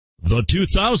The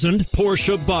 2000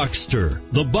 Porsche Boxster.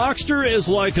 The Boxster is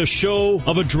like a show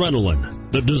of adrenaline.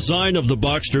 The design of the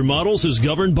Boxster models is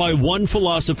governed by one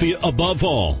philosophy above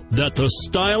all, that the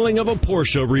styling of a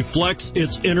Porsche reflects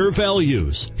its inner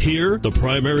values. Here, the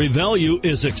primary value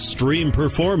is extreme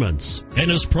performance and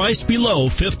is priced below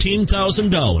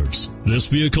 $15,000. This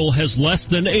vehicle has less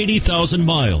than 80,000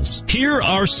 miles. Here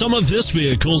are some of this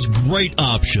vehicle's great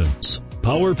options: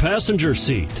 power passenger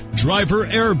seat, driver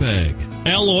airbag,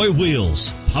 alloy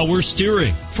wheels, power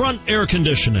steering, front air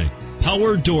conditioning,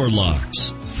 power door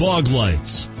locks, fog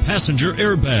lights, passenger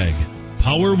airbag,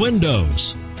 power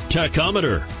windows,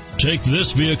 tachometer. Take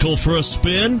this vehicle for a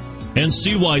spin and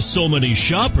see why so many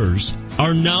shoppers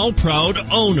are now proud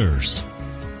owners.